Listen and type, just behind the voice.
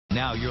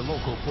Now your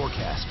local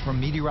forecast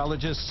from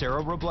meteorologist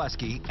Sarah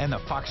Wroblewski and the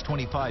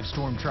FOX25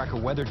 Storm Tracker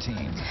weather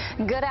team.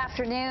 Good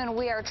afternoon.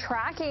 We are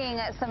tracking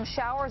some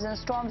showers and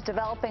storms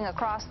developing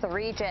across the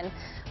region.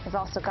 We've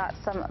also got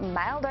some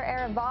milder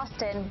air in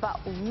Boston, but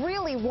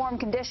really warm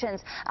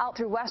conditions out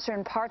through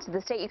western parts of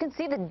the state. You can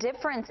see the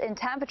difference in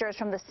temperatures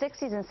from the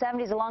 60s and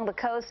 70s along the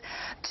coast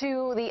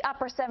to the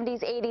upper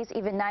 70s, 80s,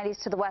 even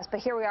 90s to the west. But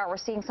here we are. We're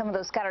seeing some of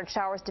those scattered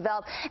showers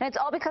develop, and it's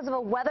all because of a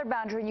weather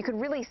boundary. And you can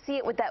really see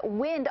it with that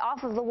wind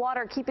off of the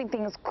water, keeping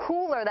things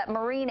cooler, that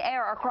marine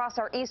air across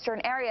our eastern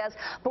areas.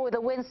 But with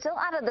the wind still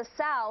out of the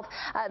south,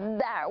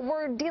 that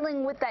we're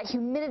dealing with that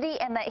humidity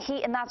and that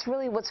heat, and that's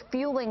really what's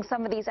fueling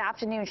some of these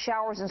afternoon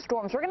showers and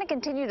storms. We're going to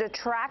continue to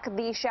track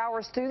these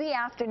showers through the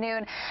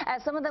afternoon,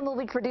 as some of them will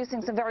be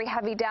producing some very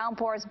heavy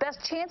downpours.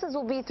 Best chances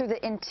will be through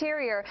the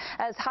interior,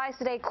 as highs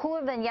today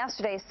cooler than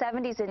yesterday,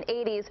 70s and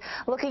 80s,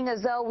 looking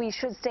as though we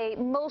should stay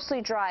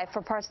mostly dry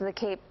for parts of the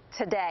Cape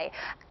today.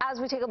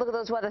 As we take a look at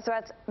those weather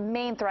threats,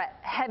 main threat,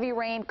 heavy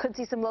rain, could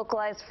see some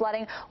localized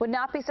flooding. Would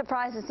not be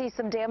surprised to see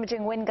some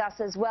damaging wind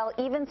gusts as well.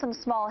 Even some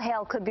small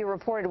hail could be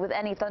reported with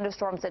any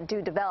thunderstorms that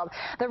do develop.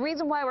 The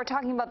reason why we're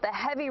talking about the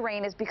heavy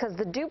rain is because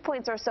the dew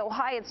points are so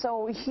high, it's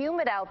so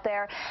humid out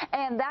there,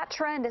 and that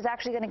trend is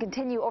actually going to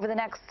continue over the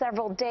next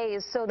several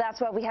days. So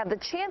that's why we have the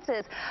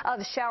chances of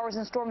showers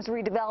and storms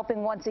redeveloping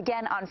once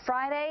again on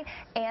Friday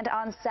and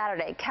on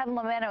Saturday. Kevin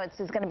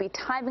Lemanowitz is going to be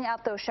timing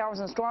out those showers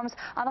and storms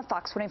on the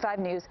Fox 25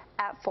 News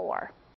at 4.